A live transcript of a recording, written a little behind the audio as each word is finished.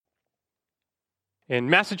In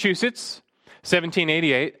Massachusetts,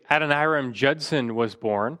 1788, Adoniram Judson was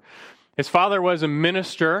born. His father was a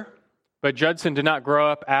minister, but Judson did not grow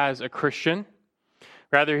up as a Christian.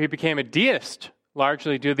 Rather, he became a deist,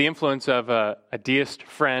 largely due to the influence of a deist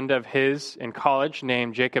friend of his in college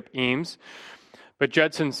named Jacob Eames. But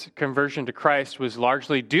Judson's conversion to Christ was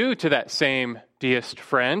largely due to that same deist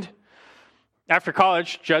friend. After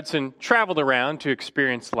college, Judson traveled around to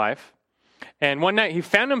experience life. And one night he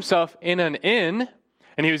found himself in an inn,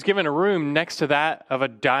 and he was given a room next to that of a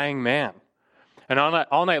dying man. And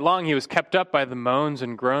all night long he was kept up by the moans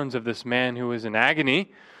and groans of this man who was in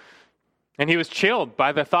agony. And he was chilled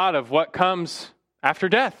by the thought of what comes after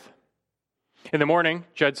death. In the morning,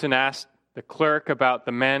 Judson asked the clerk about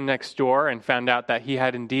the man next door and found out that he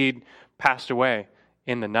had indeed passed away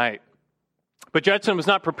in the night. But Judson was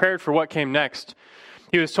not prepared for what came next.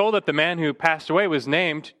 He was told that the man who passed away was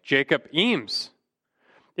named Jacob Eames.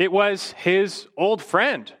 It was his old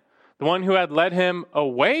friend, the one who had led him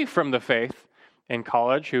away from the faith in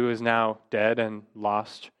college, who is now dead and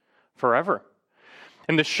lost forever.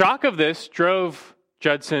 And the shock of this drove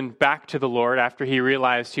Judson back to the Lord after he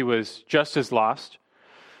realized he was just as lost.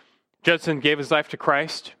 Judson gave his life to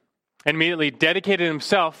Christ and immediately dedicated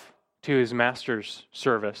himself to his master's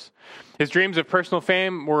service. His dreams of personal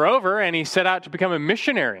fame were over, and he set out to become a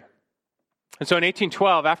missionary. And so in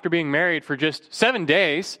 1812, after being married for just 7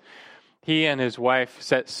 days, he and his wife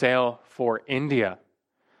set sail for India,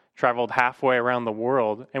 traveled halfway around the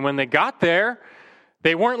world. And when they got there,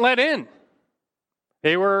 they weren't let in.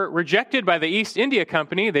 They were rejected by the East India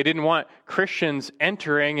Company. They didn't want Christians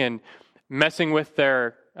entering and messing with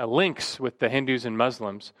their links with the Hindus and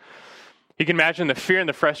Muslims. You can imagine the fear and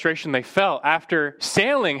the frustration they felt after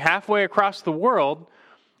sailing halfway across the world,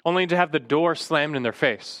 only to have the door slammed in their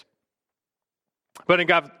face. But in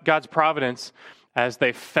God's providence, as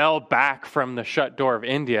they fell back from the shut door of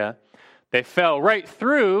India, they fell right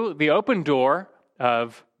through the open door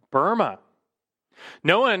of Burma.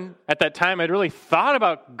 No one at that time had really thought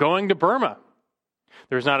about going to Burma.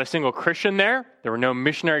 There was not a single Christian there. There were no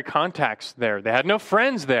missionary contacts there. They had no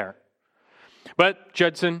friends there. But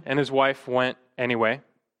Judson and his wife went anyway.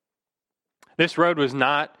 This road was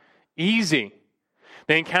not easy.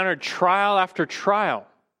 They encountered trial after trial.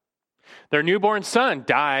 Their newborn son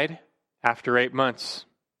died after 8 months.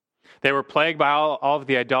 They were plagued by all of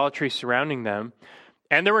the idolatry surrounding them,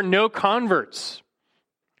 and there were no converts.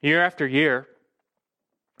 Year after year,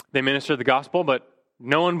 they ministered the gospel, but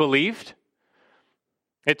no one believed.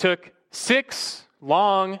 It took 6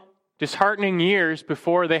 long, disheartening years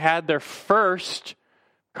before they had their first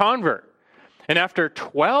convert. And after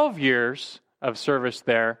 12 years of service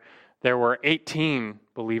there were 18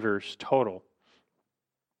 believers total.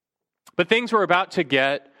 But things were about to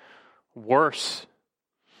get worse.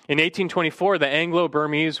 In 1824, the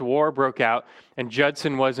Anglo-Burmese War broke out, and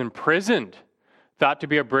Judson was imprisoned, thought to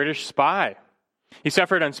be a British spy. He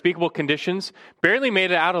suffered unspeakable conditions, barely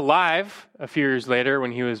made it out alive a few years later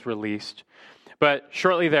when he was released. But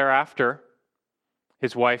shortly thereafter,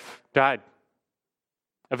 his wife died,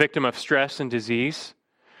 a victim of stress and disease.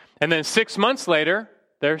 And then 6 months later,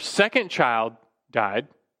 their second child died.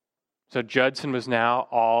 So Judson was now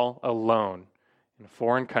all alone in a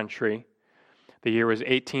foreign country. The year was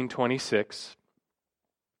 1826.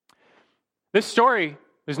 This story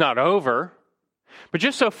is not over, but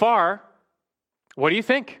just so far, what do you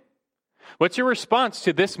think? What's your response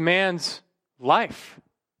to this man's life?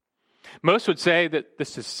 Most would say that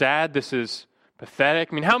this is sad, this is pathetic.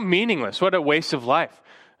 I mean, how meaningless, what a waste of life.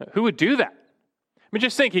 Who would do that? I mean,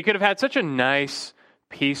 just think, he could have had such a nice,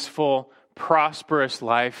 peaceful, prosperous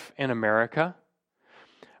life in America,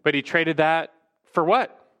 but he traded that for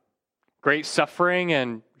what? Great suffering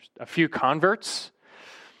and a few converts?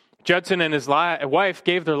 Judson and his wife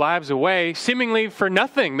gave their lives away seemingly for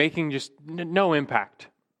nothing, making just no impact.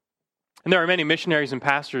 And there are many missionaries and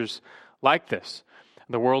pastors like this.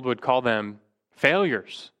 The world would call them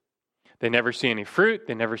failures. They never see any fruit.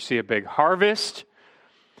 They never see a big harvest.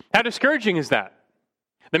 How discouraging is that?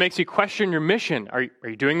 That makes you question your mission. Are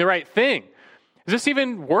you doing the right thing? Is this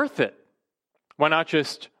even worth it? Why not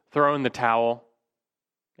just throw in the towel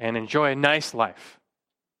and enjoy a nice life?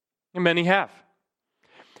 And many have.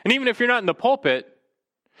 And even if you're not in the pulpit,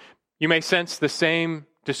 you may sense the same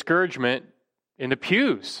discouragement in the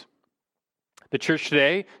pews. The church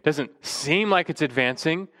today doesn't seem like it's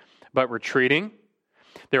advancing, but retreating.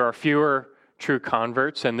 There are fewer true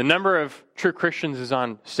converts, and the number of true Christians is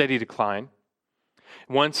on steady decline.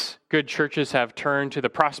 Once good churches have turned to the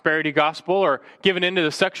prosperity gospel or given into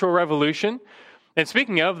the sexual revolution. And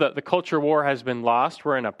speaking of, the culture war has been lost.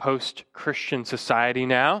 We're in a post-Christian society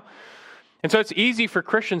now. And so it's easy for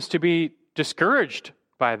Christians to be discouraged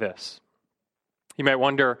by this. You might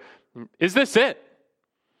wonder, is this it?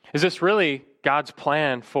 Is this really God's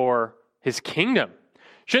plan for his kingdom?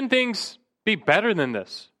 Shouldn't things be better than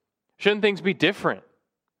this? Shouldn't things be different?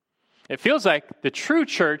 It feels like the true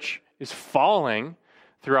church is falling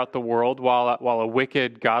throughout the world while a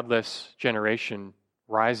wicked, godless generation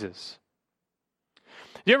rises.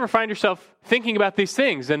 Do you ever find yourself thinking about these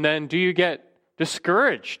things, and then do you get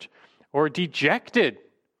discouraged or dejected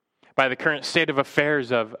by the current state of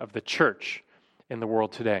affairs of the church in the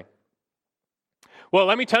world today? Well,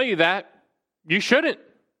 let me tell you that you shouldn't.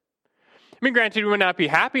 I mean, granted, we would not be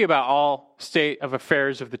happy about all state of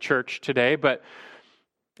affairs of the church today, but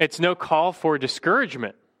it's no call for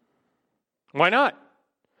discouragement. Why not?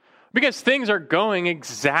 Because things are going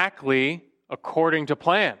exactly according to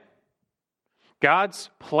plan. God's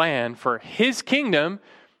plan for his kingdom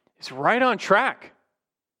is right on track.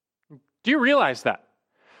 Do you realize that?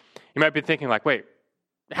 You might be thinking like, wait,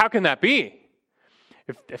 how can that be?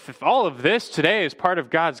 If all of this today is part of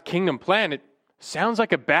God's kingdom plan, it sounds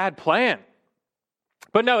like a bad plan.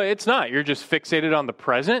 But no, it's not. You're just fixated on the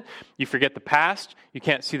present. You forget the past. You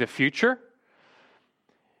can't see the future.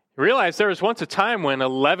 You realize there was once a time when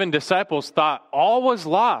 11 disciples thought all was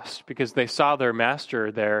lost because they saw their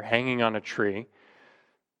master there hanging on a tree.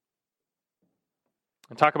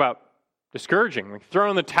 And talk about discouraging. Like throw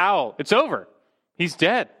in the towel. It's over. He's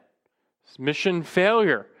dead. It's mission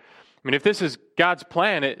failure. I mean, if this is God's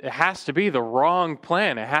plan, it has to be the wrong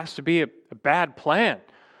plan. It has to be a bad plan.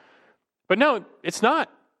 But no, it's not.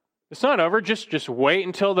 It's not over. Just wait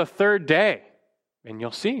until the third day, and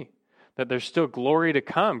you'll see that there's still glory to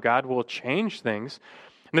come. God will change things.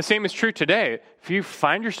 And the same is true today. If you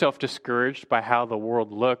find yourself discouraged by how the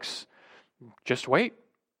world looks, just wait.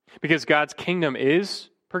 Because God's kingdom is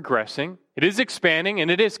progressing, it is expanding, and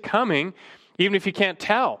it is coming, even if you can't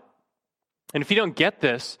tell. And if you don't get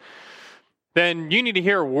this, then you need to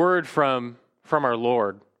hear a word from our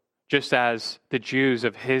Lord, just as the Jews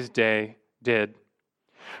of his day did.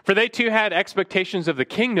 For they too had expectations of the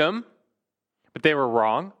kingdom, but they were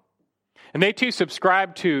wrong. And they too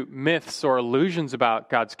subscribed to myths or illusions about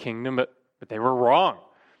God's kingdom, but they were wrong.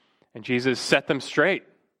 And Jesus set them straight.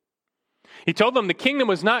 He told them the kingdom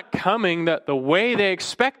was not coming the way they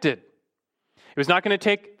expected. It was not going to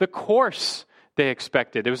take the course they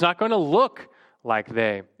expected. It was not going to look like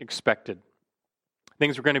they expected.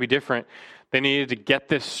 Things were going to be different. They needed to get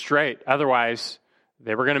this straight. Otherwise,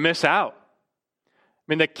 they were going to miss out. I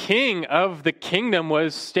mean, the king of the kingdom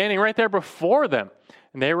was standing right there before them,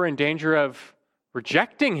 and they were in danger of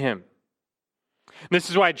rejecting him. And this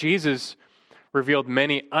is why Jesus revealed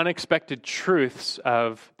many unexpected truths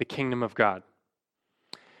of the kingdom of God.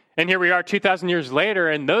 And here we are 2,000 years later,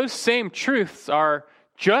 and those same truths are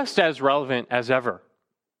just as relevant as ever.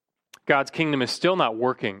 God's kingdom is still not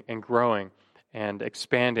working and growing and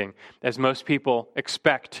expanding as most people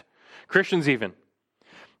expect, Christians even.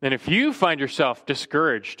 And if you find yourself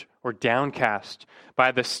discouraged or downcast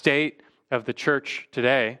by the state of the church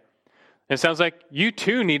today, it sounds like you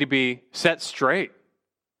too need to be set straight.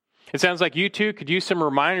 It sounds like you too could use some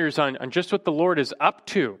reminders on just what the Lord is up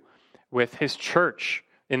to with his church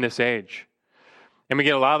in this age. And we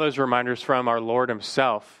get a lot of those reminders from our Lord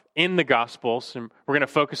himself in the Gospels. And we're going to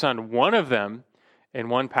focus on one of them in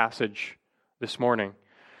one passage this morning.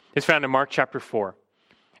 It's found in Mark chapter 4.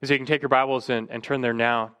 So you can take your Bibles and turn there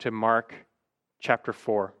now to Mark chapter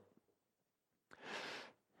 4.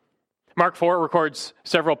 Mark 4 records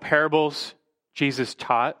several parables Jesus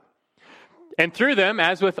taught. And through them,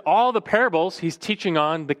 as with all the parables, he's teaching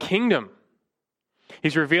on the kingdom.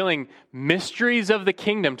 He's revealing mysteries of the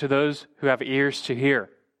kingdom to those who have ears to hear.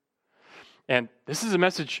 And this is a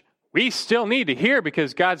message we still need to hear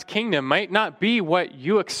because God's kingdom might not be what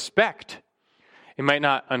you expect. It might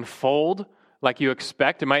not unfold like you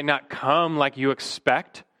expect. It might not come like you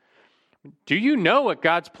expect. Do you know what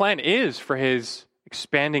God's plan is for his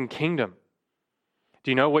expanding kingdom?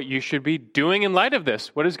 Do you know what you should be doing in light of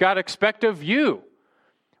this? What does God expect of you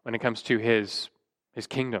when it comes to his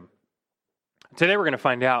kingdom? Today we're going to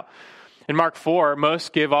find out. In Mark 4,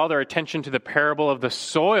 most give all their attention to the parable of the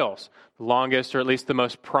soils, the longest or at least the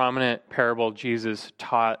most prominent parable Jesus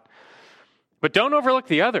taught. But don't overlook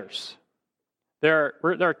the others. There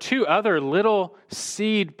are two other little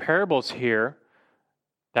seed parables here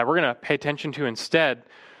that we're going to pay attention to instead.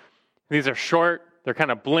 These are short, they're kind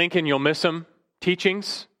of blink and you'll miss them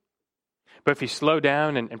teachings. But if you slow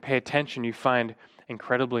down and pay attention, you find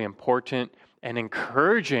incredibly important and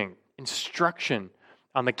encouraging instruction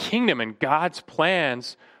on the kingdom and God's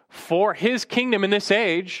plans for his kingdom in this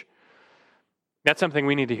age. That's something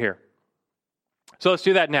we need to hear. So let's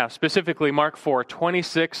do that now, specifically Mark 4,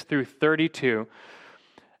 26 through 32.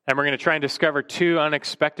 And we're going to try and discover two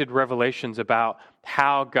unexpected revelations about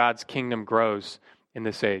how God's kingdom grows in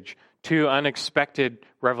this age. Two unexpected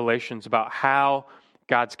revelations about how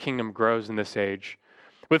God's kingdom grows in this age,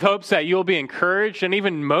 with hopes that you'll be encouraged and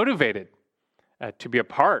even motivated to be a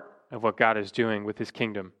part of what God is doing with his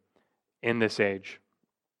kingdom in this age.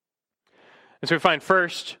 And so we find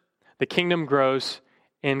first, the kingdom grows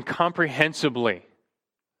incomprehensibly.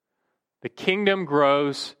 The kingdom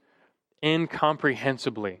grows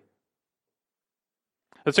incomprehensibly.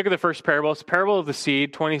 Let's look at the first parable. It's the parable of the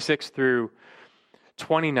seed, 26 through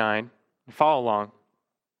 29. Follow along.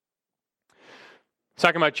 It's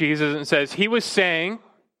talking about Jesus, and it says, he was saying,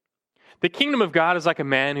 the kingdom of God is like a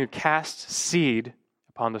man who casts seed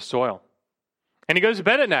upon the soil. And he goes to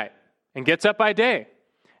bed at night and gets up by day.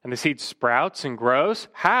 And the seed sprouts and grows.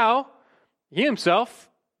 How? He himself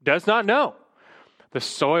does not know. The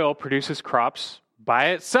soil produces crops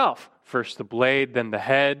by itself. First the blade, then the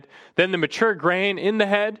head, then the mature grain in the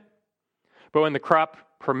head. But when the crop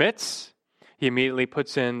permits, he immediately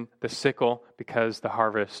puts in the sickle because the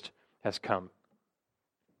harvest has come.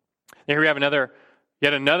 And here we have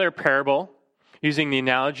yet another parable using the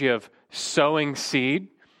analogy of sowing seed,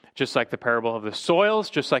 just like the parable of the soils,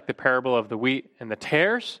 just like the parable of the wheat and the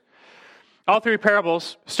tares. All three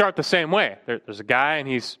parables start the same way. There's a guy and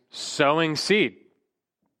he's sowing seed.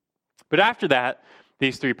 But after that,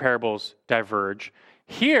 these three parables diverge.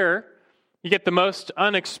 Here, you get the most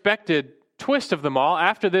unexpected twist of them all.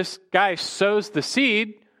 After this guy sows the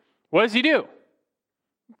seed, what does he do?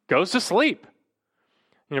 Goes to sleep.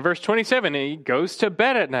 In verse 27, he goes to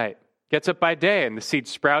bed at night, gets up by day, and the seed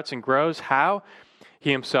sprouts and grows. How?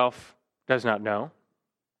 He himself does not know.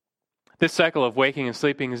 This cycle of waking and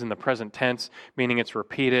sleeping is in the present tense, meaning it's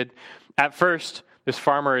repeated. At first, this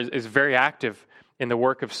farmer is very active in the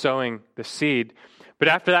work of sowing the seed. But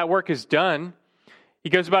after that work is done,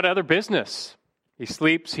 he goes about other business. He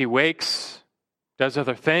sleeps, he wakes, does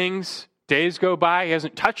other things. Days go by, he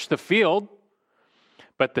hasn't touched the field.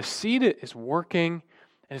 But the seed is working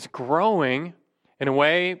and it's growing in a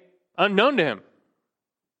way unknown to him.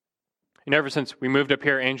 And ever since we moved up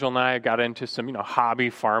here, Angel and I got into some,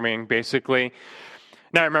 hobby farming, basically.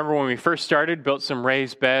 Now, I remember when we first started, built some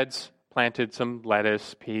raised beds, planted some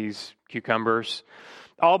lettuce, peas, cucumbers,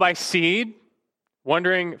 all by seed,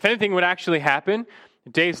 wondering if anything would actually happen.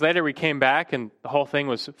 Days later, we came back, and the whole thing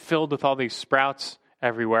was filled with all these sprouts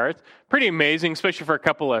everywhere. It's pretty amazing, especially for a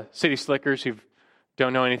couple of city slickers who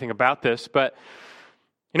don't know anything about this. But,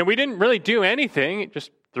 we didn't really do anything. It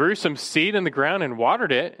just threw some seed in the ground and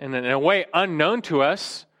watered it. And in a way unknown to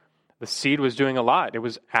us, the seed was doing a lot. It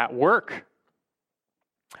was at work.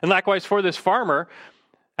 And likewise for this farmer,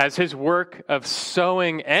 as his work of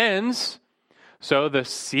sowing ends, so the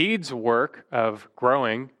seed's work of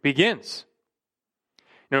growing begins.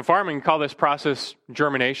 In farming, we call this process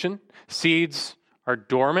germination. Seeds are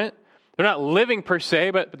dormant. They're not living per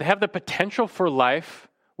se, but they have the potential for life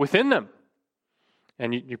within them.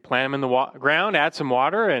 And you plant them in the ground, add some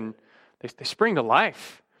water, and they spring to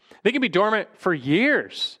life. They can be dormant for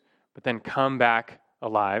years, but then come back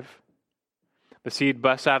alive. The seed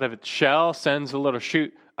busts out of its shell, sends a little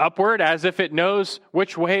shoot upward as if it knows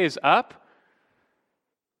which way is up.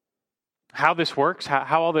 How this works,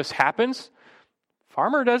 how all this happens,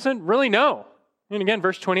 farmer doesn't really know. And again,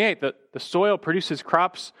 verse 28, the soil produces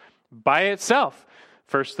crops by itself.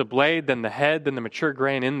 First the blade, then the head, then the mature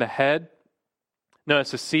grain in the head.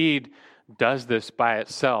 Notice the seed does this by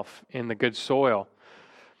itself in the good soil.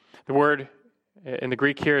 The word in the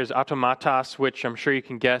Greek here is automatos, which I'm sure you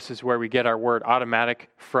can guess is where we get our word automatic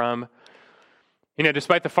from.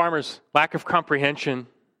 Despite the farmer's lack of comprehension,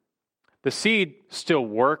 the seed still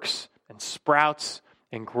works and sprouts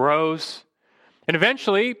and grows. And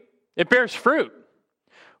eventually, it bears fruit.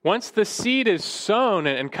 Once the seed is sown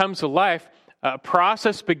and comes to life, a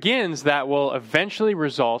process begins that will eventually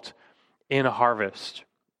result in a harvest.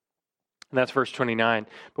 And that's verse 29.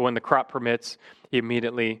 But when the crop permits, he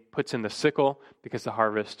immediately puts in the sickle because the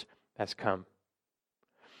harvest has come.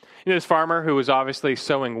 This farmer who was obviously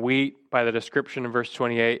sowing wheat by the description in verse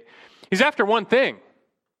 28, he's after one thing,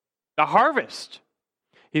 a harvest.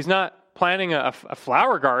 He's not planting a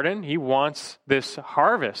flower garden. He wants this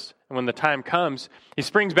harvest. And when the time comes, he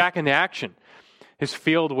springs back into action. His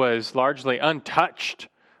field was largely untouched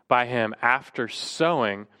by him after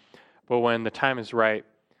sowing, but when the time is right,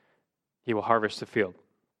 he will harvest the field.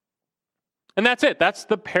 And that's it. That's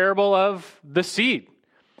the parable of the seed.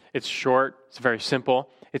 It's short. It's very simple.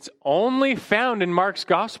 It's only found in Mark's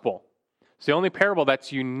gospel. It's the only parable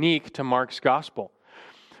that's unique to Mark's gospel.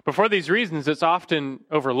 But for these reasons, it's often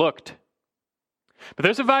overlooked. But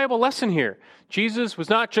there's a valuable lesson here. Jesus was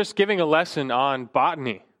not just giving a lesson on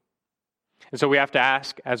botany. And so we have to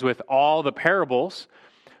ask, as with all the parables,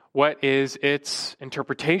 what is its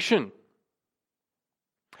interpretation?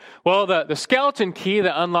 Well, the skeleton key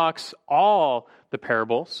that unlocks all the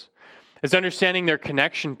parables is understanding their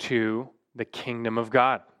connection to the kingdom of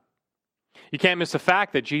God. You can't miss the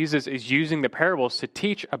fact that Jesus is using the parables to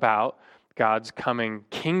teach about God's coming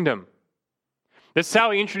kingdom. This is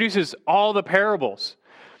how he introduces all the parables.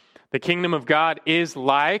 The kingdom of God is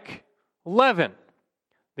like leaven.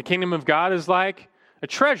 The kingdom of God is like a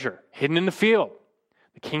treasure hidden in the field.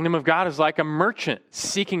 The kingdom of God is like a merchant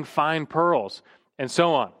seeking fine pearls, and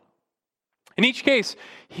so on. In each case,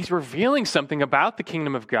 he's revealing something about the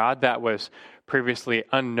kingdom of God that was previously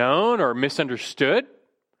unknown or misunderstood.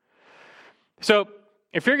 So,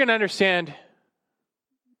 if you're going to understand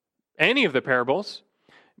any of the parables,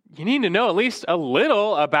 you need to know at least a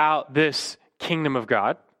little about this kingdom of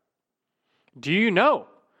God. Do you know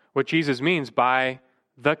what Jesus means by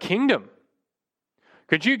the kingdom?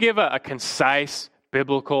 Could you give a concise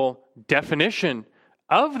biblical definition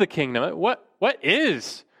of the kingdom? What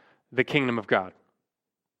is the kingdom of God?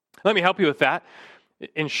 Let me help you with that.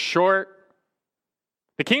 In short,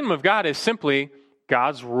 the kingdom of God is simply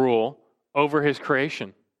God's rule over his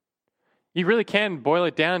creation. You really can boil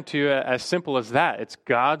it down to as simple as that. It's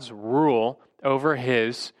God's rule over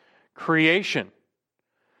his creation.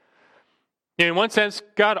 In one sense,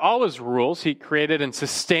 God always rules. He created and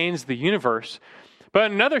sustains the universe. But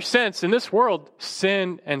in another sense, in this world,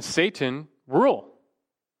 sin and Satan rule.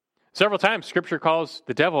 Several times, Scripture calls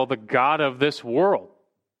the devil the god of this world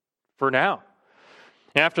for now.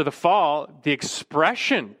 And after the fall, the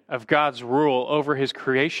expression of God's rule over his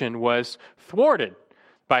creation was thwarted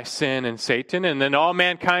by sin and Satan, and then all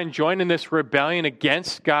mankind joined in this rebellion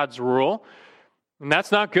against God's rule, and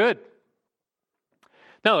that's not good.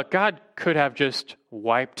 Now, look, God could have just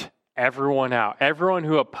wiped everyone out, everyone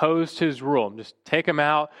who opposed his rule, just take them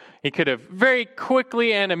out. He could have very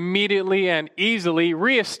quickly and immediately and easily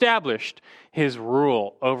reestablished his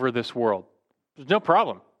rule over this world. There's no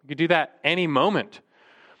problem. He could do that any moment.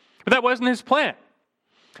 But that wasn't his plan.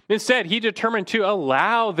 Instead, he determined to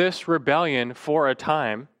allow this rebellion for a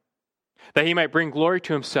time that he might bring glory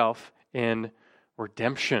to himself in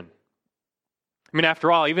redemption. I mean,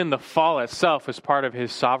 after all, even the fall itself was part of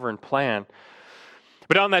his sovereign plan.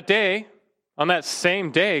 But on that day, on that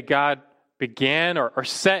same day, God began or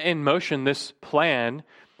set in motion this plan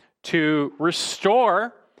to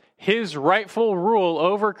restore his rightful rule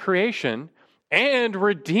over creation and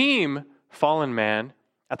redeem fallen man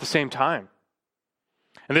at the same time.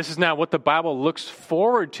 And this is now what the Bible looks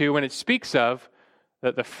forward to when it speaks of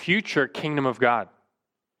the future kingdom of God.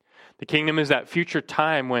 The kingdom is that future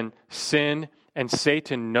time when sin and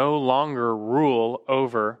Satan no longer rule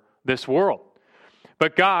over this world.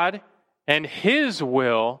 But God and his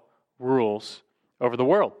will rules over the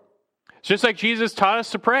world. It's just like Jesus taught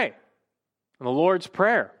us to pray in the Lord's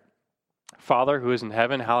Prayer. Father who is in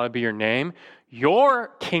heaven, hallowed be your name. Your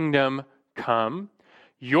kingdom come.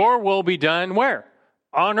 Your will be done where?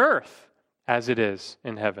 On earth as it is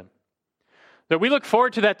in heaven. That we look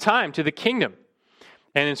forward to that time, to the kingdom.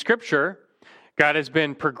 And in Scripture, God has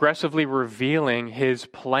been progressively revealing his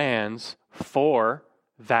plans for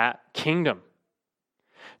that kingdom.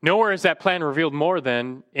 Nowhere is that plan revealed more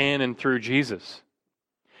than in and through Jesus.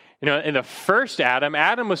 You know, in the first Adam,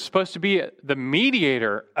 Adam was supposed to be the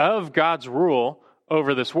mediator of God's rule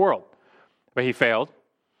over this world, but he failed.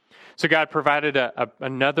 So God provided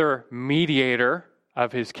another mediator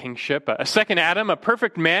of his kingship, a second Adam, a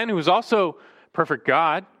perfect man who was also perfect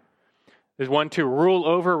God, is one to rule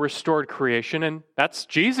over restored creation, and that's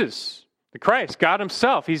Jesus, the Christ, God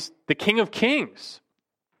himself. He's the King of Kings.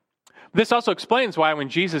 This also explains why when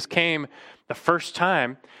Jesus came the first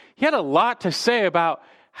time, he had a lot to say about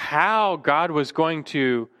how God was going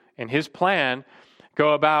to, in his plan,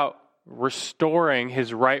 go about restoring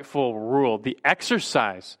his rightful rule, the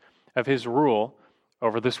exercise of his rule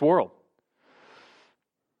over this world.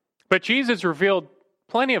 But Jesus revealed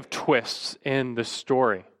plenty of twists in the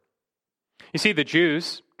story. You see, the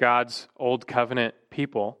Jews, God's old covenant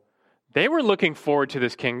people, they were looking forward to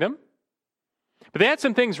this kingdom, but they had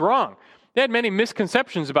some things wrong. They had many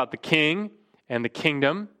misconceptions about the king and the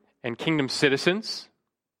kingdom and kingdom citizens.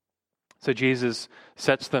 So Jesus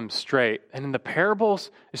sets them straight. And in the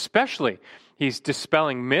parables especially, he's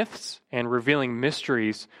dispelling myths and revealing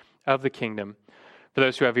mysteries of the kingdom for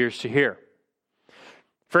those who have ears to hear.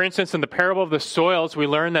 For instance, in the parable of the soils, we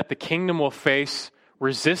learn that the kingdom will face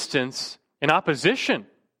resistance and opposition.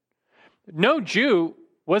 No Jew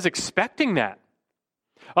was expecting that.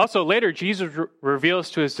 Also, later, Jesus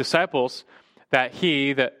reveals to his disciples that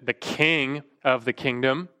he, the king of the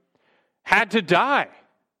kingdom, had to die.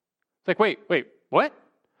 It's like, wait, what?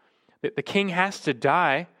 The king has to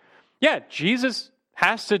die? Yeah, Jesus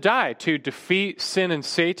has to die to defeat sin and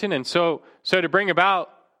Satan, and so to bring about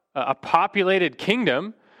a populated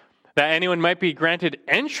kingdom, that anyone might be granted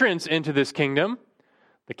entrance into this kingdom,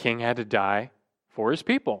 the king had to die for his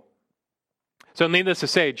people. So needless to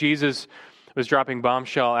say, Jesus was dropping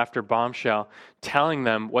bombshell after bombshell, telling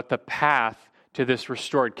them what the path to this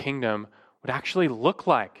restored kingdom would actually look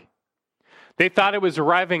like. They thought it was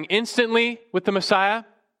arriving instantly with the Messiah,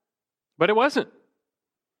 but it wasn't.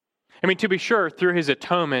 I mean, to be sure, through his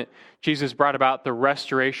atonement, Jesus brought about the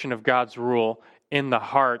restoration of God's rule in the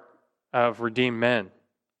heart of redeemed men.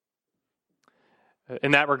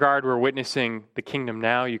 In that regard, we're witnessing the kingdom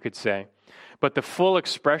now, you could say. But the full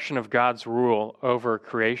expression of God's rule over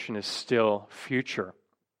creation is still future.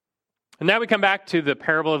 And now we come back to the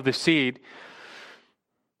parable of the seed.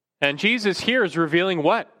 And Jesus here is revealing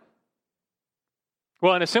what?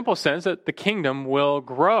 Well, in a simple sense, that the kingdom will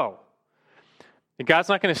grow. And God's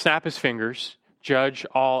not going to snap his fingers, judge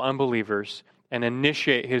all unbelievers, and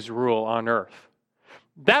initiate his rule on earth.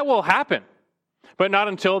 That will happen, but not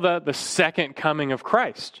until the second coming of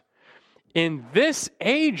Christ. In this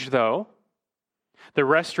age, though, the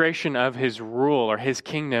restoration of his rule or his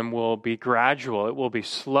kingdom will be gradual. It will be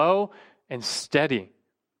slow and steady.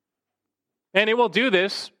 And it will do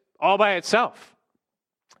this all by itself.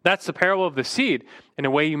 That's the parable of the seed, in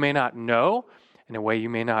a way you may not know, in a way you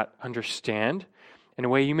may not understand, in a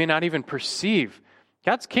way you may not even perceive.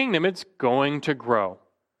 God's kingdom, it's going to grow.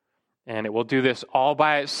 And it will do this all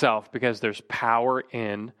by itself because there's power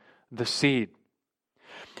in the seed.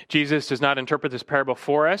 Jesus does not interpret this parable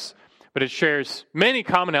for us, but it shares many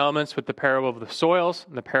common elements with the parable of the soils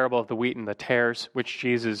and the parable of the wheat and the tares, which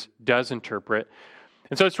Jesus does interpret.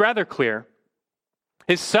 And so it's rather clear.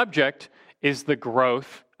 His subject is the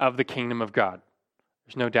growth of the kingdom of God.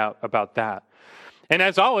 There's no doubt about that. And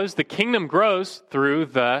as always, the kingdom grows through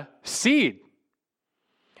the seed.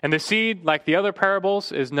 And the seed, like the other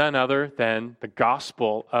parables, is none other than the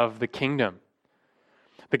gospel of the kingdom.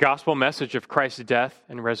 The gospel message of Christ's death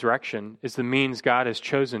and resurrection is the means God has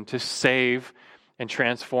chosen to save and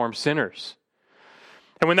transform sinners.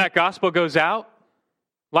 And when that gospel goes out,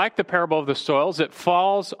 like the parable of the soils, it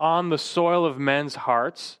falls on the soil of men's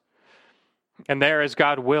hearts. And there, as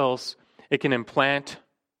God wills, it can implant,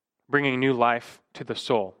 bringing new life to the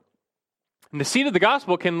soul. And the seed of the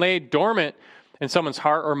gospel can lay dormant in someone's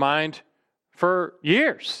heart or mind for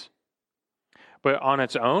years. But on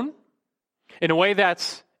its own, in a way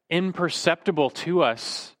that's imperceptible to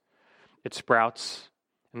us, it sprouts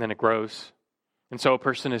and then it grows. And so a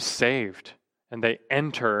person is saved and they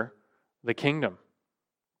enter the kingdom.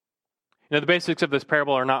 You know, the basics of this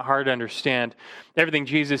parable are not hard to understand. Everything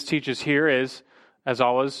Jesus teaches here is, as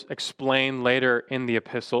always, explained later in the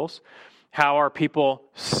epistles. How are people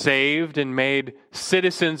saved and made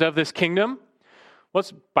citizens of this kingdom? Well,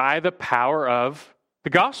 it's by the power of the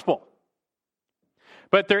gospel.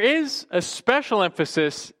 But there is a special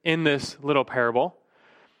emphasis in this little parable,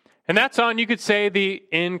 and that's on, you could say, the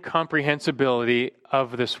incomprehensibility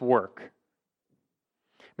of this work.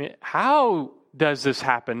 I mean, how does this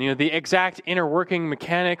happen? You know, the exact inner working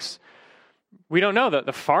mechanics, we don't know. That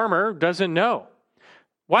the farmer doesn't know.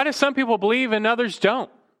 Why do some people believe and others don't?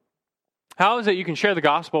 How is it you can share the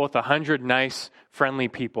gospel with 100 nice, friendly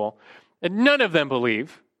people, and none of them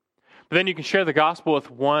believe? But then you can share the gospel with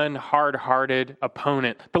one hard-hearted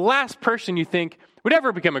opponent, the last person you think would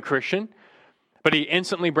ever become a Christian, but he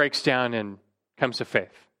instantly breaks down and comes to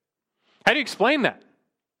faith. How do you explain that?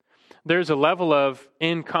 There's a level of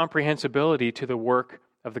incomprehensibility to the work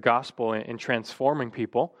of the gospel in transforming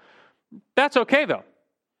people. That's okay, though.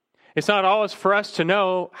 It's not always for us to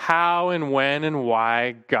know how and when and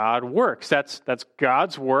why God works. That's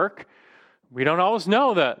God's work. We don't always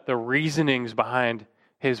know the reasonings behind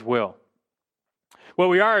his will. What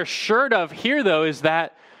we are assured of here, though, is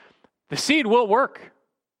that the seed will work.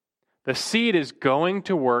 The seed is going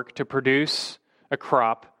to work to produce a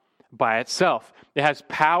crop by itself. It has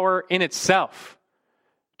power in itself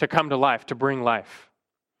to come to life, to bring life.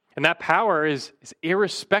 And that power is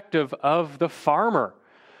irrespective of the farmer.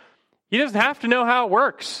 He doesn't have to know how it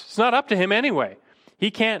works. It's not up to him anyway.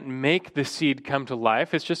 He can't make the seed come to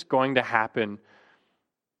life. It's just going to happen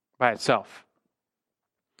by itself.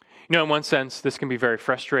 You know, in one sense, this can be very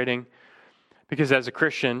frustrating because as a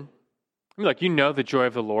Christian, I mean, like, you know the joy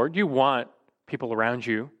of the Lord. You want people around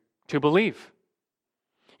you to believe.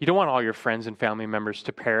 You don't want all your friends and family members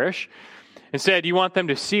to perish. Instead, you want them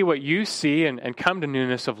to see what you see and come to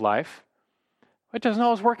newness of life. It doesn't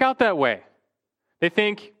always work out that way. They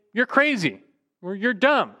think you're crazy or you're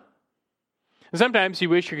dumb. And sometimes you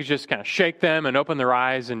wish you could just kind of shake them and open their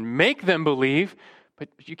eyes and make them believe, but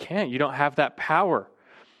you can't. You don't have that power.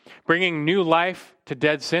 Bringing new life to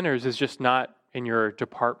dead sinners is just not in your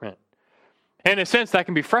department. And in a sense, that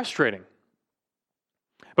can be frustrating.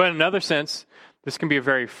 But in another sense, this can be a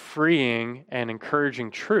very freeing and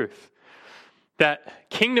encouraging truth that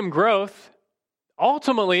kingdom growth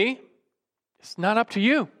ultimately is not up to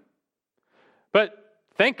you. But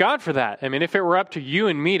thank God for that. I mean, if it were up to you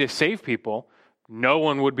and me to save people, no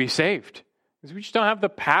one would be saved. Because we just don't have the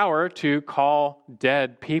power to call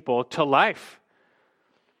dead people to life.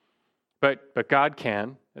 But God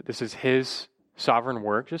can. This is His sovereign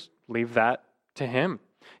work. Just leave that to Him.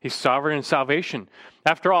 He's sovereign in salvation.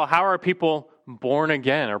 After all, how are people born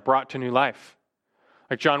again or brought to new life?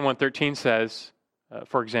 Like John 1:13 says,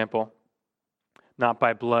 for example, not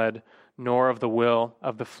by blood, nor of the will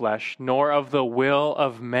of the flesh, nor of the will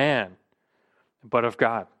of man, but of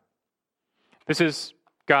God. This is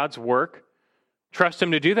God's work. Trust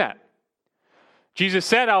Him to do that. Jesus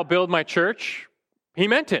said, I'll build my church. He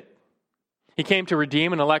meant it. He came to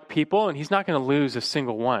redeem and elect people, and He's not going to lose a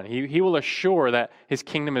single one. He will assure that His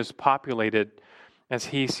kingdom is populated as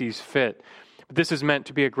He sees fit. But this is meant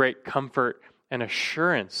to be a great comfort and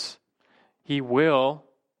assurance. He will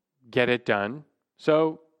get it done,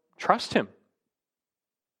 so trust Him.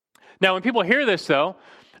 Now, when people hear this, though,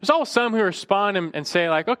 there's always some who respond and say,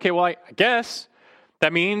 like, okay, well, I guess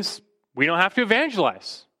that means we don't have to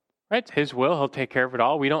evangelize, right? It's His will. He'll take care of it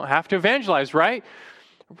all. We don't have to evangelize, right?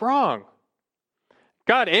 Wrong.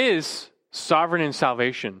 God is sovereign in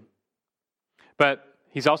salvation, but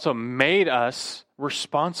He's also made us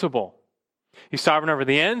responsible. He's sovereign over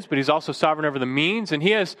the ends, but He's also sovereign over the means, and He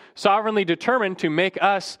has sovereignly determined to make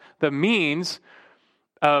us the means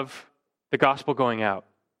of the gospel going out.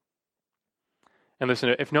 And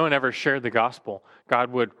listen, if no one ever shared the gospel,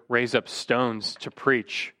 God would raise up stones to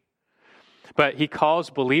preach. But He calls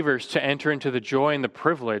believers to enter into the joy and the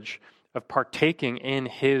privilege of partaking in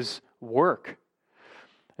His work.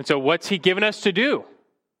 And so what's He given us to do?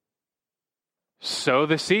 Sow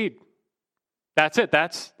the seed. That's it.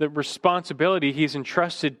 That's the responsibility He's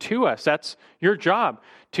entrusted to us. That's your job,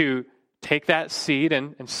 to take that seed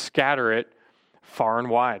and scatter it far and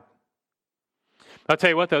wide. I'll tell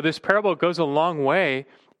you what, though, this parable goes a long way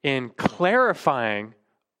in clarifying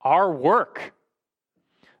our work.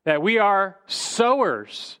 That we are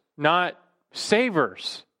sowers, not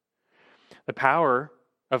savers. The power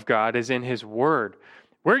of God is in His word.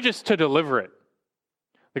 We're just to deliver it.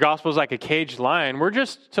 The gospel is like a caged lion. We're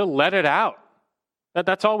just to let it out.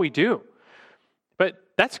 That's all we do. But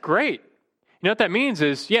that's great. You know what that means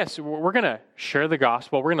is, yes, we're going to share the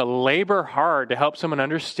gospel. We're going to labor hard to help someone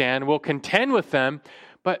understand. We'll contend with them.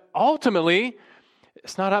 But ultimately,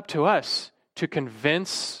 it's not up to us to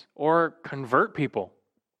convince or convert people.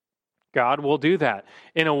 God will do that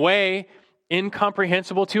in a way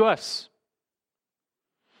incomprehensible to us.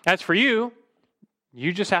 As for you,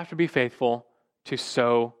 you just have to be faithful to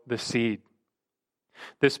sow the seed.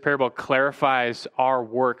 This parable clarifies our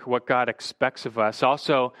work, what God expects of us. It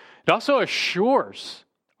also assures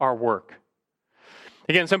our work.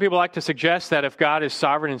 Again, some people like to suggest that if God is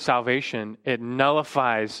sovereign in salvation, it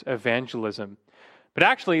nullifies evangelism. But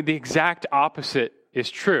actually, the exact opposite is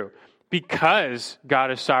true. Because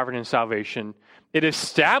God is sovereign in salvation, it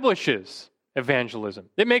establishes evangelism.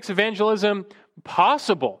 It makes evangelism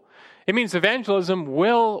possible. It means evangelism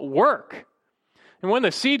will work. And when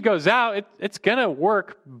the seed goes out, it's going to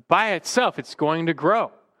work by itself. It's going to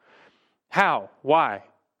grow. How? Why?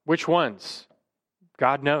 Which ones?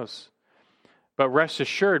 God knows. But rest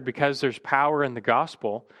assured, because there's power in the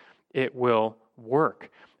gospel, it will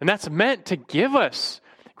work. And that's meant to give us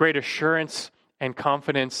great assurance and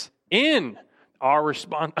confidence in our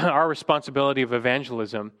responsibility of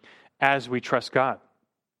evangelism as we trust God.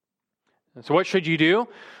 And so what should you do?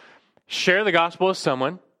 Share the gospel with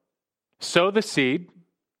someone, sow the seed,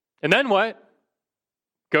 and then what?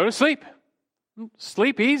 Go to sleep.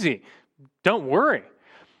 Sleep easy. Don't worry.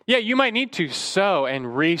 Yeah, you might need to sow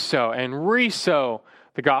and re-sow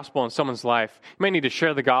the gospel in someone's life. You might need to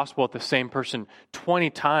share the gospel with the same person 20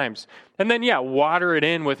 times. And then, water it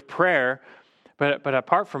in with prayer. But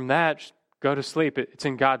apart from that, just go to sleep. It's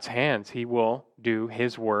in God's hands. He will do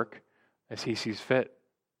His work as He sees fit.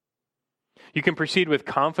 You can proceed with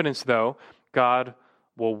confidence, though. God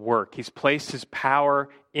will work. He's placed His power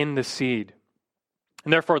in the seed.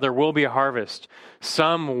 And therefore, there will be a harvest.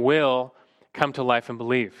 Some will come to life and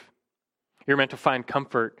believe. You're meant to find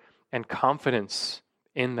comfort and confidence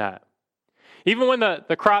in that. Even when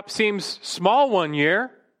the crop seems small one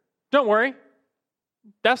year, don't worry.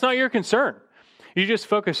 That's not your concern. You just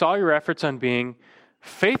focus all your efforts on being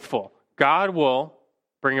faithful. God will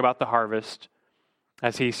bring about the harvest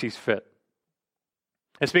as he sees fit.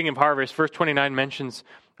 And speaking of harvest, verse 29 mentions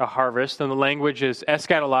a harvest, and the language is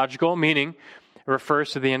eschatological, meaning it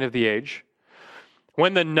refers to the end of the age.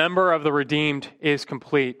 When the number of the redeemed is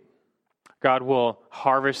complete, God will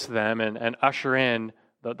harvest them and usher in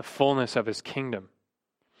the fullness of his kingdom.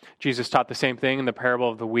 Jesus taught the same thing in the parable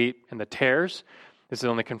of the wheat and the tares. This is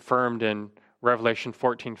only confirmed in Revelation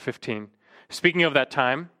 14:15. Speaking of that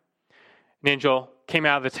time, an angel came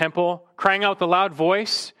out of the temple, crying out with a loud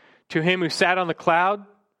voice to him who sat on the cloud,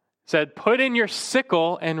 said, "Put in your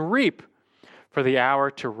sickle and reap, for the hour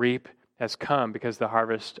to reap has come, because the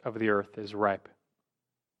harvest of the earth is ripe."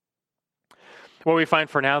 What we find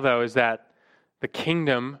for now, though, is that the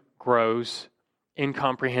kingdom grows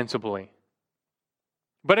incomprehensibly.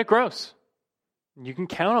 But it grows. You can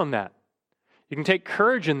count on that. You can take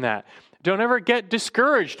courage in that. Don't ever get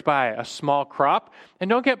discouraged by a small crop, and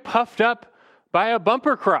don't get puffed up by a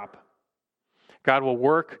bumper crop. God will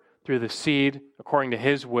work through the seed according to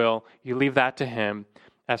his will. You leave that to him.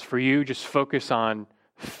 As for you, just focus on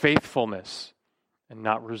faithfulness and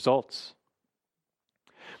not results.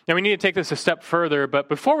 Now, we need to take this a step further, but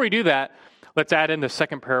before we do that, let's add in the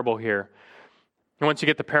second parable here. And once you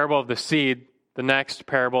get the parable of the seed, the next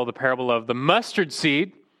parable, the parable of the mustard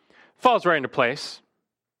seed, falls right into place.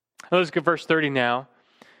 Now, let's get verse 30 now,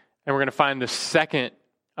 and we're going to find the second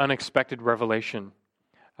unexpected revelation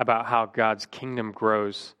about how God's kingdom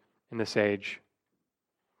grows in this age.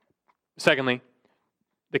 Secondly,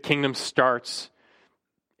 the kingdom starts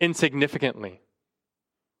insignificantly.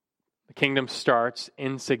 The kingdom starts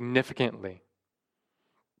insignificantly.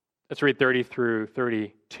 Let's read 30 through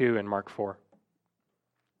 32 in Mark 4.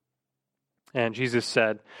 And Jesus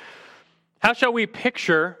said, "How shall we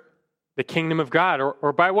picture the kingdom of God,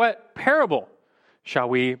 or by what parable shall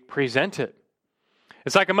we present it?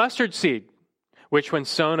 It's like a mustard seed, which when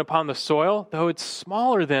sown upon the soil, though it's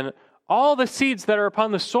smaller than all the seeds that are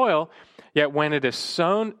upon the soil, yet when it is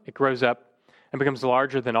sown, it grows up and becomes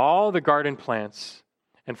larger than all the garden plants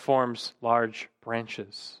and forms large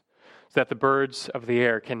branches, so that the birds of the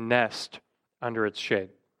air can nest under its shade."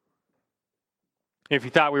 If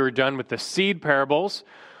you thought we were done with the seed parables,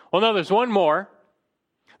 well, no, there's one more.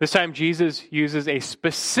 This time Jesus uses a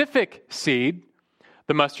specific seed,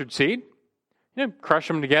 the mustard seed. Crush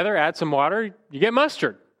them together, add some water, you get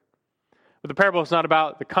mustard. But the parable is not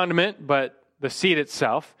about the condiment, but the seed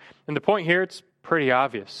itself. And the point here, it's pretty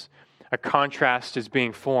obvious. A contrast is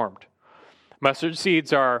being formed. Mustard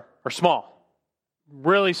seeds are small,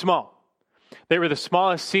 really small. They were the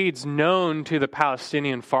smallest seeds known to the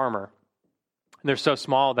Palestinian farmer. And they're so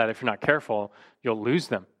small that if you're not careful, you'll lose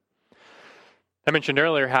them. I mentioned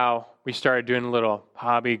earlier how we started doing a little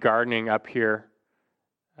hobby gardening up here.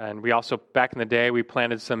 And we also, back in the day, we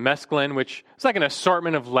planted some mesclun, which is like an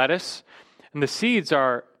assortment of lettuce. And the seeds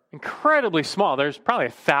are incredibly small. There's probably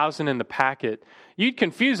 1,000 in the packet. You'd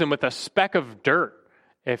confuse them with a speck of dirt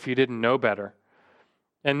if you didn't know better.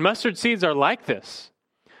 And mustard seeds are like this.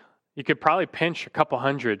 You could probably pinch a couple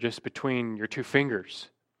hundred just between your two fingers.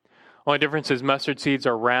 Only difference is mustard seeds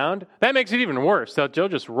are round. That makes it even worse. They'll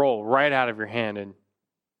just roll right out of your hand and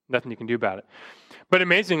nothing you can do about it. But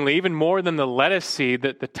amazingly, even more than the lettuce seed,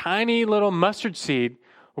 the tiny little mustard seed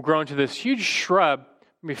will grow into this huge shrub,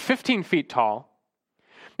 maybe 15 feet tall.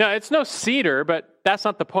 Now, it's no cedar, but that's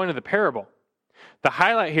not the point of the parable. The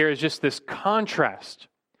highlight here is just this contrast.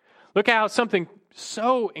 Look at how something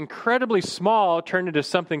so incredibly small turned into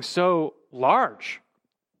something so large.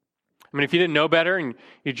 I mean, if you didn't know better and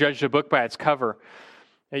you judged a book by its cover,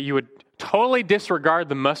 you would totally disregard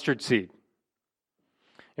the mustard seed.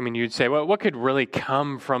 I mean, you'd say, well, what could really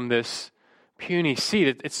come from this puny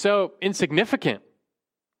seed? It's so insignificant.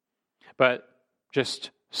 But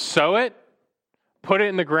just sow it, put it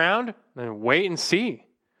in the ground, and wait and see.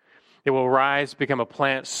 It will rise, become a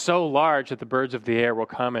plant so large that the birds of the air will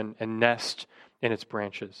come and nest in its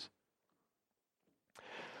branches.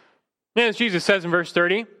 And as Jesus says in verse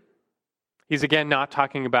 30, he's again not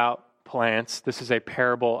talking about plants. This is a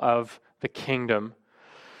parable of the kingdom.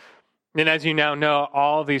 And as you now know,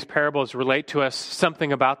 all these parables relate to us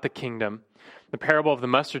something about the kingdom. The parable of the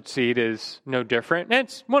mustard seed is no different. And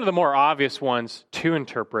it's one of the more obvious ones to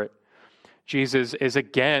interpret. Jesus is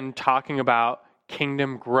again talking about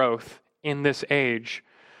kingdom growth in this age.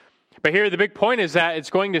 But here the big point is that it's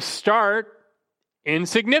going to start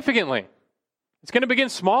insignificantly. It's going to begin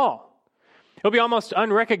small. It'll be almost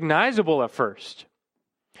unrecognizable at first,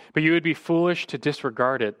 but you would be foolish to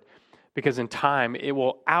disregard it, because in time it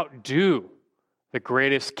will outdo the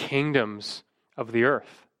greatest kingdoms of the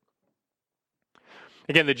earth.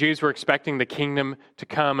 Again, the Jews were expecting the kingdom to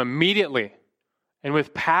come immediately and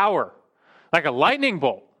with power, like a lightning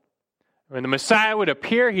bolt. When the Messiah would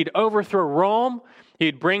appear, he'd overthrow Rome,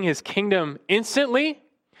 he'd bring his kingdom instantly.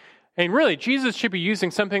 And really, Jesus should be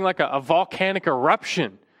using something like a volcanic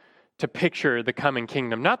eruption to picture the coming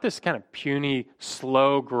kingdom, not this kind of puny,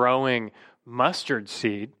 slow-growing mustard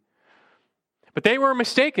seed. But they were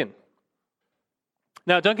mistaken.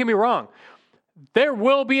 Now, don't get me wrong. There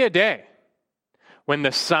will be a day when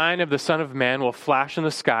the sign of the Son of Man will flash in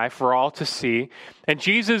the sky for all to see, and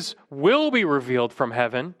Jesus will be revealed from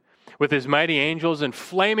heaven with his mighty angels in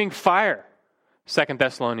flaming fire, 2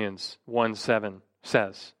 Thessalonians 1:7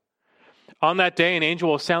 says. On that day, an angel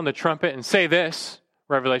will sound the trumpet and say this,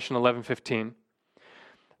 Revelation 11:15,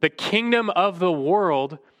 the kingdom of the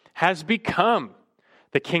world has become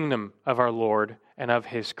the kingdom of our Lord and of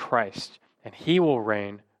his Christ, and he will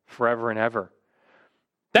reign forever and ever.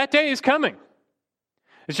 That day is coming.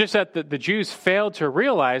 It's just that the Jews failed to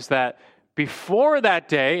realize that before that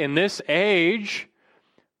day, in this age,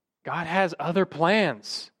 God has other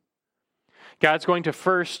plans. God's going to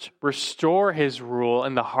first restore his rule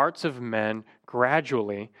in the hearts of men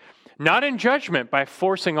gradually, not in judgment by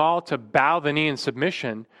forcing all to bow the knee in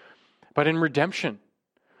submission, but in redemption,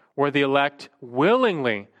 where the elect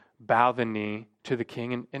willingly bow the knee to the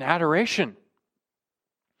king in adoration.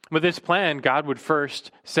 With this plan, God would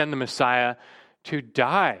first send the Messiah to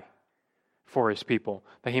die for his people,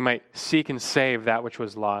 that he might seek and save that which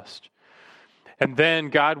was lost. And then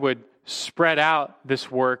God would spread out this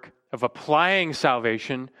work of applying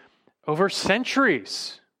salvation over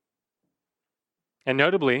centuries. And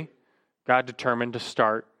notably, God determined to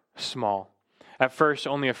start small. At first,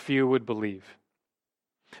 only a few would believe.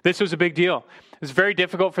 This was a big deal. It was very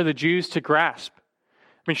difficult for the Jews to grasp.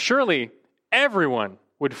 I mean, surely everyone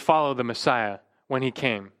would follow the Messiah when he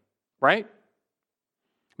came, right?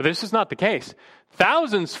 But this is not the case.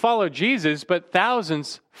 Thousands followed Jesus, but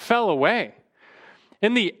thousands fell away.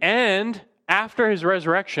 In the end, after his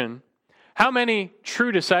resurrection, how many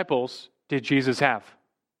true disciples did Jesus have?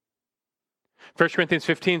 1 Corinthians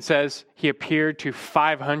 15 says he appeared to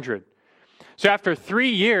 500. So after 3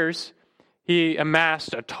 years, he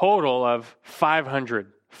amassed a total of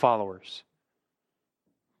 500 followers.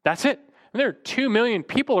 That's it. And there are 2 million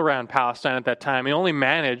people around Palestine at that time. He only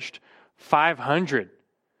managed 500.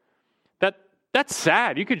 That's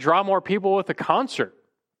sad. You could draw more people with a concert.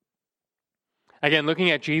 Again, looking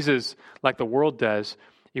at Jesus like the world does,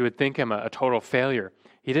 you would think him a total failure.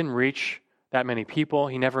 He didn't reach that many people.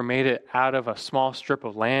 He never made it out of a small strip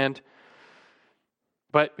of land.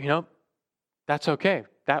 But, that's okay.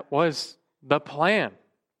 That was the plan.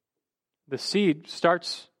 The seed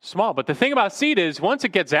starts small. But the thing about seed is, once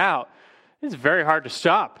it gets out, it's very hard to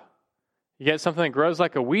stop. You get something that grows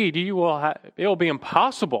like a weed, it will be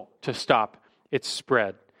impossible to stop its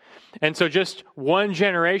spread. And so just one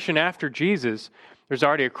generation after Jesus, there's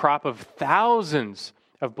already a crop of thousands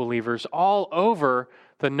of believers all over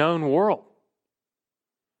the known world.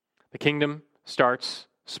 The kingdom starts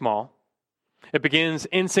small. It begins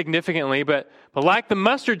insignificantly, but like the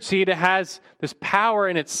mustard seed, it has this power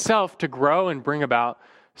in itself to grow and bring about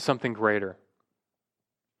something greater.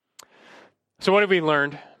 So what have we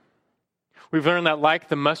learned? We've learned that like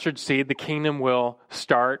the mustard seed, the kingdom will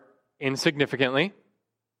start insignificantly.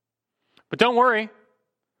 But don't worry.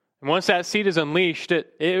 And once that seed is unleashed,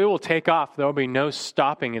 it will take off. There will be no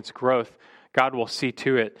stopping its growth. God will see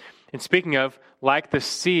to it. And speaking of, like the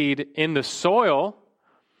seed in the soil,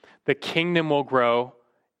 the kingdom will grow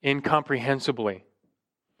incomprehensibly.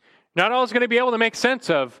 Not all is going to be able to make sense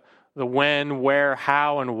of the when, where,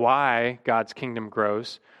 how, and why God's kingdom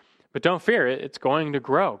grows. But don't fear, it's going to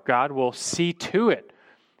grow. God will see to it.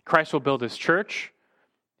 Christ will build his church.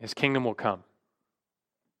 His kingdom will come.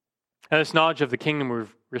 And this knowledge of the kingdom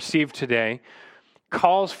we've received today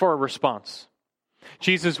calls for a response.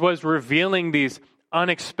 Jesus was revealing these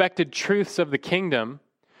unexpected truths of the kingdom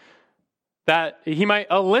that he might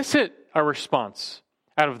elicit a response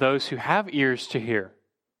out of those who have ears to hear.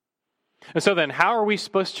 And so then, how are we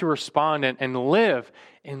supposed to respond and live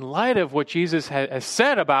in light of what Jesus has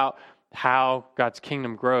said about how God's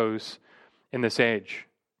kingdom grows in this age?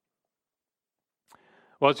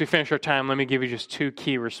 Well, as we finish our time, let me give you just 2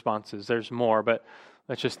 key responses. There's more, but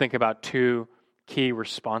let's just think about 2 key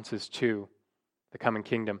responses to the coming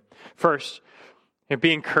kingdom. First,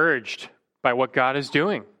 be encouraged by what God is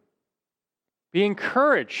doing. Be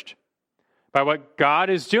encouraged by what God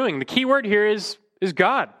is doing. The key word here is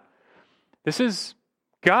God. This is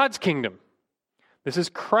God's kingdom. This is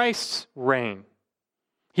Christ's reign.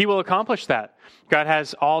 He will accomplish that. God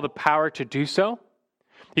has all the power to do so.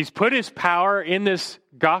 He's put his power in this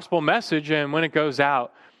gospel message, and when it goes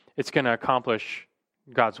out, it's going to accomplish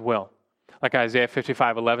God's will. Like Isaiah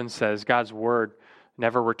 55:11 says, God's word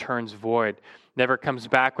never returns void, never comes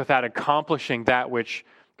back without accomplishing that which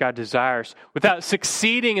God desires, without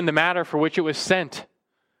succeeding in the matter for which it was sent.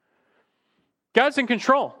 God's in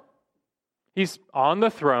control. He's on the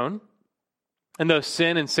throne, and though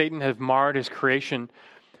sin and Satan have marred his creation,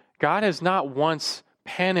 God has not once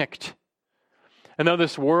panicked. And though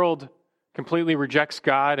this world completely rejects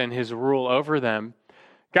God and his rule over them,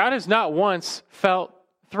 God has not once felt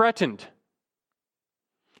threatened.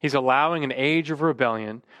 He's allowing an age of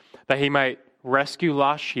rebellion that he might rescue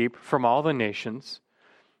lost sheep from all the nations.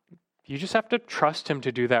 You just have to trust him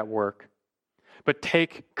to do that work. But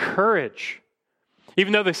take courage.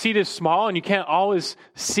 Even though the seed is small and you can't always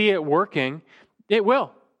see it working, it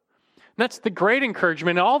will. And that's the great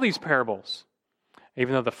encouragement in all these parables.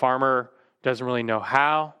 Even though the farmer doesn't really know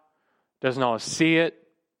how, doesn't always see it,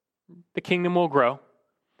 the kingdom will grow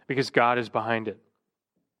because God is behind it.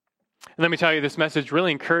 And let me tell you, this message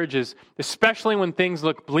really encourages, especially when things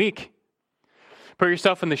look bleak. Put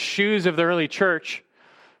yourself in the shoes of the early church.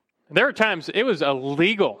 There were times it was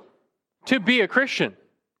illegal to be a Christian.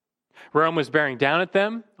 Rome was bearing down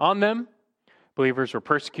on them. Believers were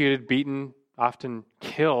persecuted, beaten, often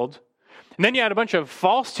killed. And then you had a bunch of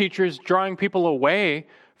false teachers drawing people away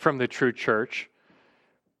from the true church.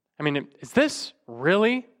 I mean, is this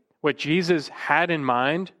really what Jesus had in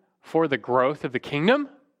mind for the growth of the kingdom?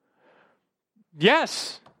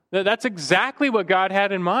 Yes, that's exactly what God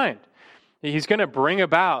had in mind. He's going to bring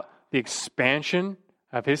about the expansion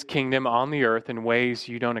of his kingdom on the earth in ways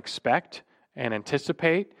you don't expect and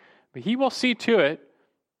anticipate, but he will see to it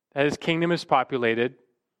that his kingdom is populated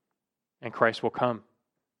and Christ will come.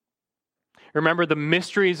 Remember the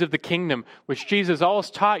mysteries of the kingdom, which Jesus always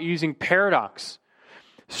taught using paradox.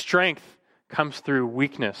 Strength comes through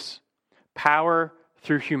weakness, power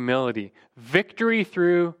through humility, victory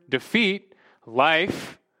through defeat,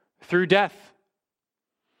 life through death.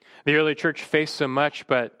 The early church faced so much,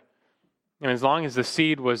 but as long as the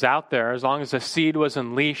seed was out there, as long as the seed was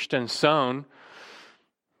unleashed and sown,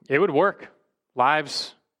 it would work.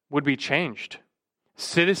 Lives would be changed.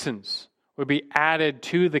 Citizens would be added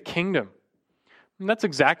to the kingdom. And that's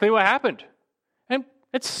exactly what happened. And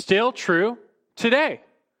it's still true today.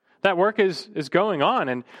 That work is going on.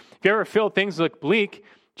 And if you ever feel things look bleak,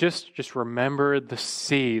 just remember the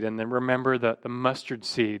seed and then remember the mustard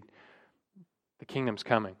seed. The kingdom's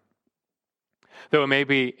coming. Though it may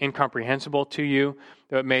be incomprehensible to you,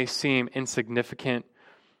 though it may seem insignificant,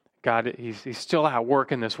 God, he's still at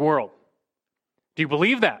work in this world. Do you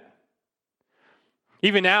believe that?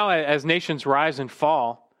 Even now, as nations rise and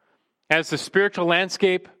fall, as the spiritual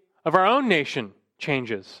landscape of our own nation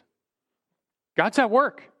changes, God's at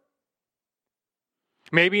work.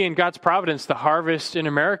 Maybe in God's providence, the harvest in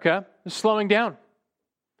America is slowing down.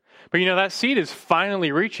 But that seed is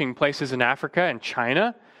finally reaching places in Africa and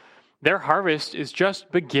China. Their harvest is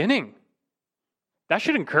just beginning. That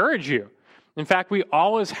should encourage you. In fact, we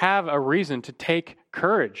always have a reason to take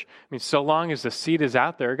courage. So long as the seed is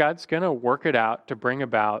out there, God's going to work it out to bring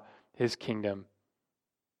about his kingdom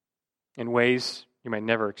in ways you might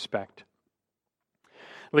never expect.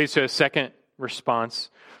 It leads to a second response.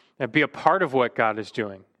 Be a part of what God is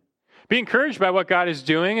doing. Be encouraged by what God is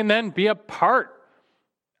doing, and then be a part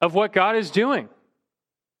of what God is doing.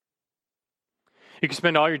 You can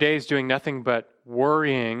spend all your days doing nothing but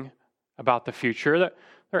worrying about the future. There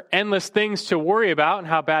are endless things to worry about and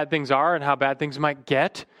how bad things are and how bad things might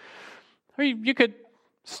get. Or you could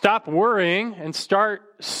stop worrying and start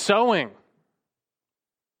sowing.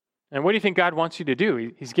 And what do you think God wants you to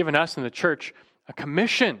do? He's given us in the church a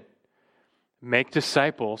commission. Make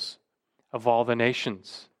disciples of all the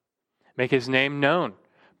nations. Make his name known.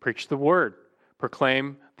 Preach the word.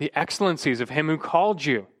 Proclaim the excellencies of him who called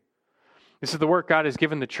you. This is the work God has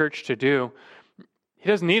given the church to do. He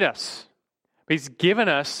doesn't need us, but he's given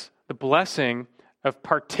us the blessing of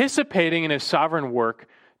participating in his sovereign work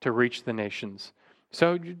to reach the nations.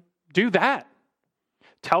 So do that.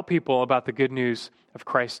 Tell people about the good news of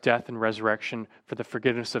Christ's death and resurrection for the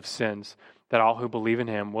forgiveness of sins, that all who believe in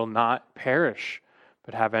him will not perish,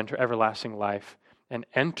 but have everlasting life and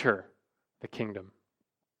enter the kingdom.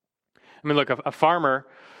 Look, a farmer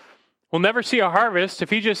will never see a harvest if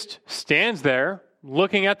he just stands there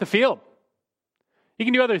looking at the field. He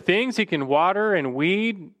can do other things. He can water and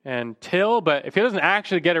weed and till, but if he doesn't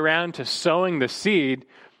actually get around to sowing the seed,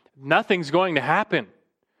 nothing's going to happen.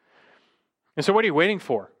 And so what are you waiting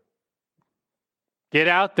for? Get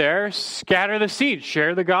out there, scatter the seed,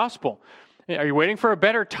 share the gospel. Are you waiting for a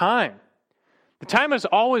better time? The time is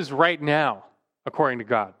always right now, according to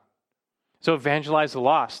God. So evangelize the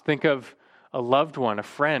lost. Think of a loved one, a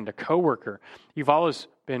friend, a coworker you've always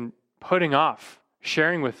been putting off,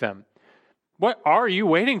 sharing with them. What are you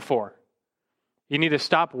waiting for? You need to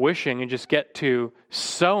stop wishing and just get to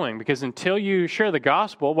sowing, because until you share the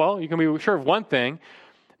gospel, well, you can be sure of one thing: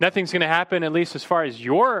 nothing's going to happen, at least as far as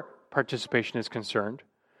your participation is concerned.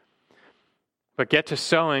 But get to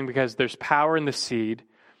sowing, because there's power in the seed,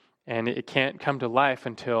 and it can't come to life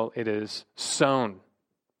until it is sown.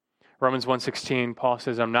 Romans 1:16, Paul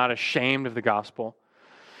says, I'm not ashamed of the gospel,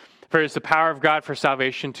 for it's the power of God for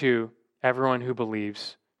salvation to everyone who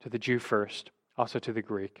believes, to the Jew first, also to the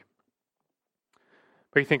Greek.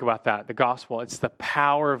 What do you think about that? The gospel, it's the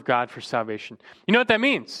power of God for salvation. You know what that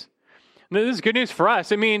means? This is good news for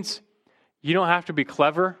us. It means you don't have to be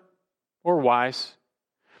clever or wise.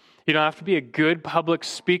 You don't have to be a good public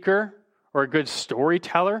speaker or a good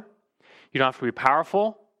storyteller. You don't have to be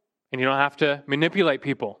powerful, and you don't have to manipulate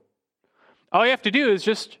people. All you have to do is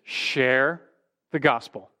just share the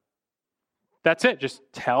gospel. That's it. Just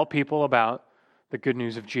tell people about the good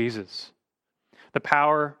news of Jesus. The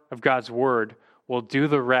power of God's word will do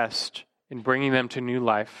the rest in bringing them to new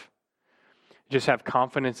life. Just have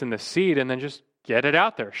confidence in the seed, and then just get it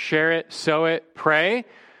out there. Share it, sow it, pray, and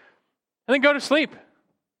then go to sleep.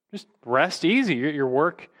 Just rest easy. Your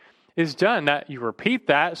work is done. That you repeat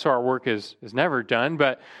that, so our work is never done.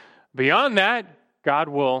 But beyond that, God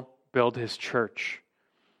will build his church.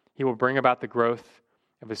 He will bring about the growth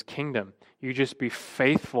of his kingdom. You just be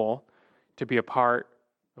faithful to be a part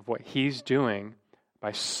of what he's doing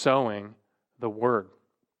by sowing the word.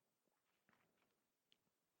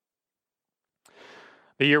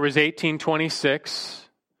 The year was 1826,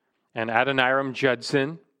 and Adoniram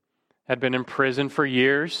Judson had been in prison for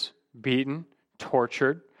years, beaten,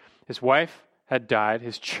 tortured. His wife had died.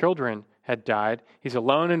 His children had died. He's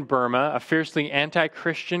alone in Burma, a fiercely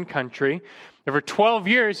anti-Christian country. Over 12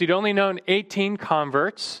 years, he'd only known 18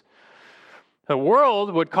 converts. The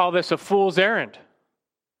world would call this a fool's errand,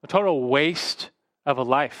 a total waste of a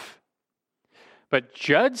life. But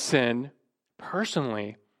Judson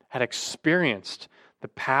personally had experienced the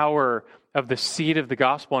power of the seed of the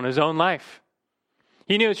gospel in his own life.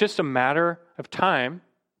 He knew it's just a matter of time,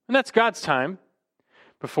 and that's God's time,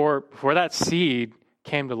 before that seed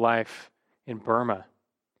came to life in Burma.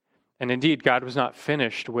 And indeed, God was not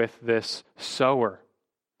finished with this sower.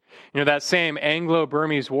 You know, that same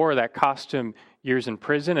Anglo-Burmese war that cost him years in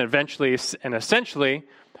prison, and essentially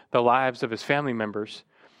the lives of his family members,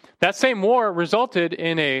 that same war resulted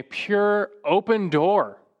in a pure open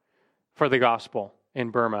door for the gospel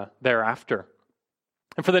in Burma thereafter.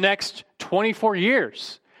 And for the next 24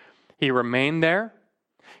 years, he remained there,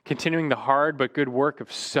 continuing the hard but good work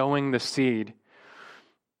of sowing the seed.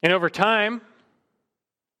 And over time,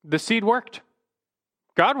 the seed worked.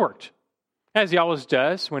 God worked, as he always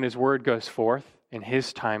does when his word goes forth in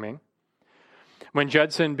his timing. When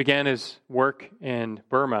Judson began his work in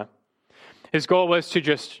Burma, his goal was to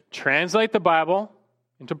just translate the Bible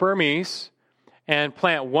into Burmese and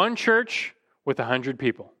plant one church with 100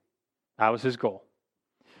 people. That was his goal.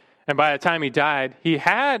 And by the time he died, he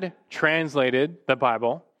had translated the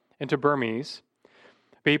Bible into Burmese,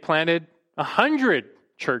 but he planted 100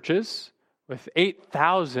 churches with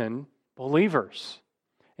 8,000 believers.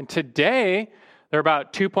 And today, there are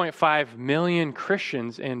about 2.5 million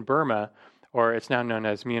Christians in Burma, or it's now known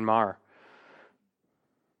as Myanmar.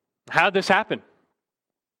 How did this happen?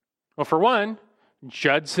 Well, for one,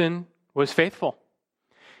 Judson was faithful.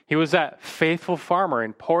 He was that faithful farmer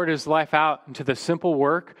and poured his life out into the simple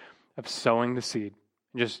work of sowing the seed,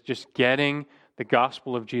 just getting the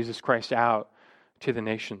gospel of Jesus Christ out to the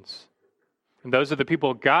nations. And those are the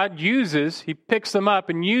people God uses. He picks them up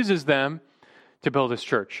and uses them to build his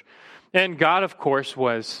church. And God, of course,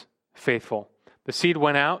 was faithful. The seed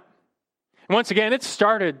went out. And once again, it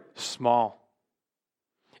started small.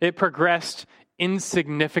 It progressed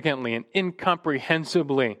insignificantly and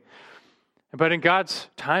incomprehensibly. But in God's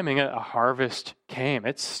timing, a harvest came.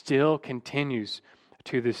 It still continues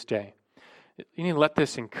to this day. You need to let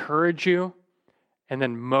this encourage you and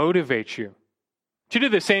then motivate you to do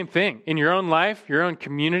the same thing in your own life, your own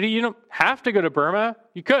community. You don't have to go to Burma.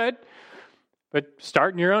 You could, but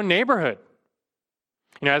start in your own neighborhood.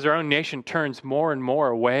 You know, as our own nation turns more and more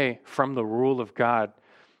away from the rule of God,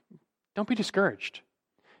 don't be discouraged.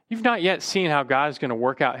 you've not yet seen how God is going to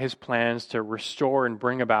work out his plans to restore and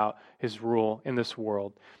bring about his rule in this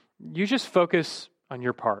world. You just focus on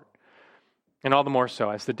your part. And all the more so,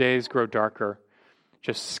 as the days grow darker,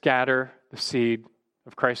 just scatter the seed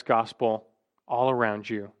of Christ's gospel all around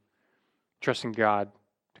you, trusting God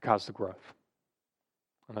to cause the growth.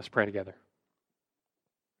 And let's pray together.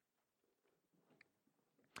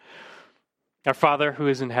 Our Father who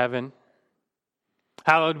is in heaven,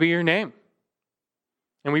 hallowed be your name.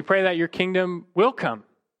 And we pray that your kingdom will come,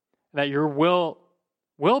 that your will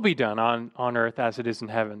be done on earth as it is in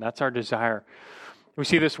heaven. That's our desire. We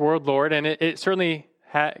see this world, Lord, and it certainly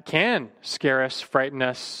can scare us, frighten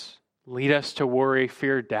us, lead us to worry,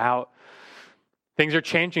 fear, doubt. Things are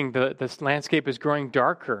changing. This landscape is growing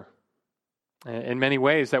darker in many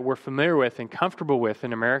ways that we're familiar with and comfortable with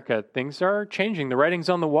in America. Things are changing. The writing's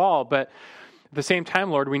on the wall, but at the same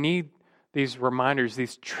time, Lord, we need these reminders,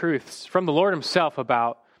 these truths from the Lord himself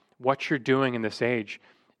about what you're doing in this age.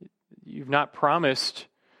 You've not promised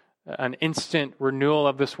an instant renewal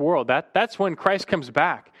of this world. That's when Christ comes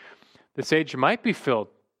back. This age might be filled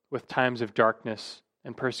with times of darkness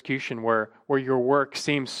and persecution where your work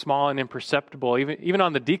seems small and imperceptible, even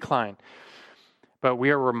on the decline. But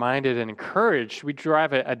we are reminded and encouraged. We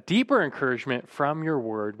derive a deeper encouragement from your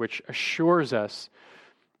word, which assures us,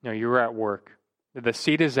 you're at work. The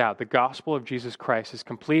seed is out. The gospel of Jesus Christ is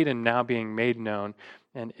complete and now being made known.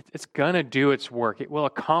 And it's going to do its work. It will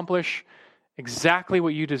accomplish exactly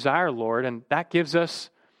what you desire, Lord. And that gives us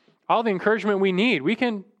all the encouragement we need. We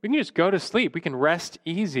can just go to sleep. We can rest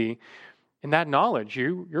easy in that knowledge.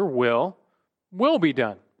 Your will be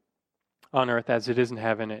done on earth as it is in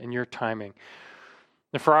heaven in your timing.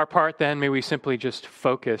 And for our part, then, may we simply just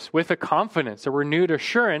focus with a confidence, a renewed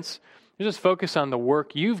assurance, just focus on the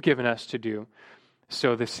work you've given us to do,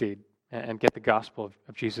 sow the seed, and get the gospel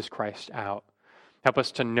of Jesus Christ out. Help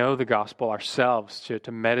us to know the gospel ourselves,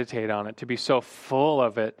 to meditate on it, to be so full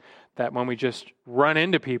of it that when we just run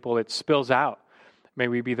into people, it spills out. May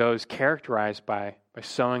we be those characterized by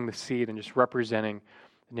sowing the seed and just representing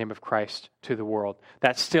the name of Christ to the world.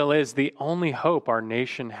 That still is the only hope our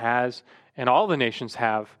nation has and all the nations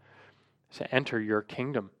have to enter your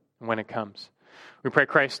kingdom when it comes. We pray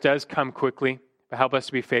Christ does come quickly, but help us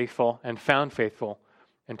to be faithful and found faithful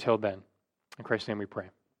until then. In Christ's name we pray.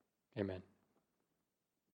 Amen.